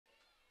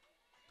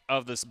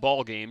of this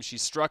ball game. She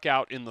struck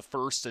out in the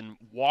first and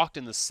walked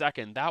in the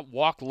second. That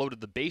walk loaded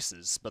the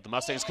bases, but the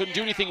Mustangs couldn't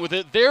do anything with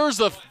it.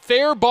 There's a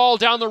fair ball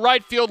down the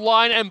right field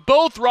line, and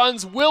both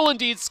runs will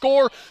indeed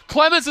score.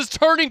 Clements is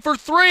turning for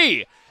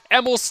 3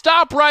 and will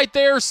stop right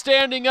there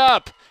standing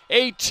up.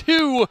 A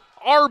 2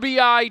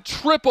 RBI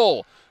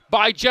triple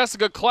by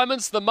Jessica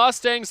Clements. The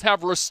Mustangs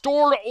have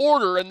restored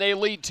order, and they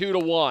lead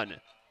 2-1.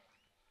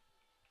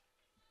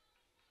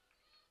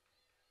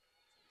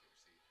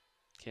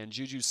 Can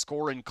Juju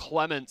score in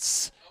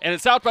Clements? And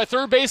it's out by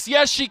third base.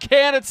 Yes, she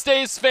can. It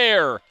stays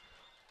fair.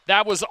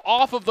 That was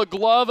off of the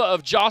glove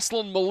of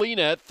Jocelyn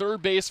Molina at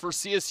third base for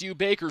CSU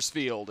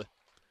Bakersfield.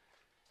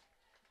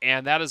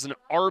 And that is an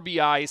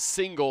RBI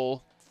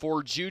single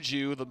for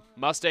Juju. The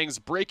Mustangs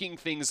breaking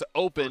things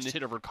open. First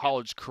hit of her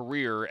college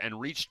career and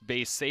reached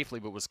base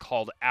safely, but was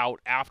called out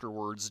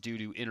afterwards due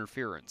to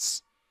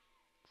interference.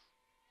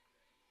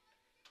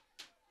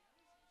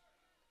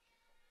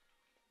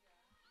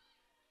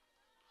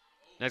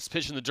 Next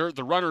pitch in the dirt,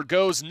 the runner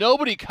goes,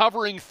 nobody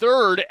covering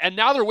third, and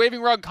now they're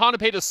waving around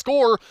Conape to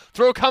score.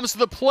 Throw comes to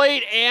the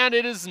plate, and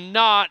it is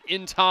not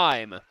in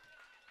time.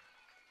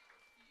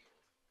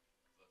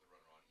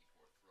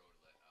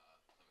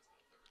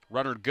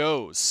 Runner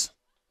goes.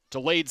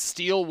 Delayed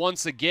steal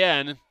once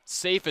again,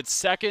 safe at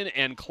second,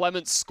 and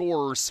Clements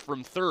scores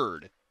from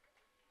third.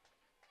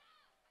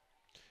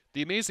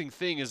 The amazing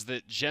thing is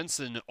that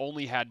Jensen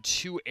only had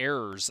 2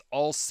 errors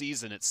all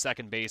season at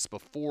second base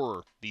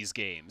before these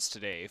games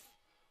today.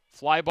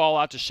 Fly ball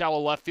out to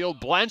shallow left field.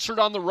 Blanchard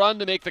on the run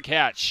to make the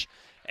catch.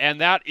 And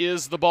that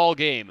is the ball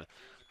game.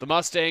 The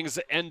Mustangs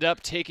end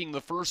up taking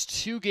the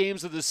first 2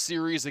 games of this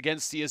series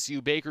against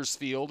CSU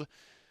Bakersfield.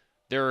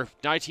 Their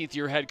 19th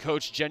year head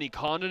coach Jenny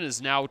Condon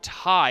is now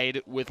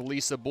tied with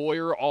Lisa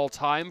Boyer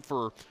all-time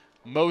for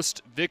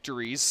most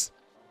victories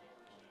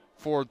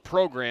for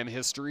program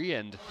history.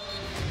 And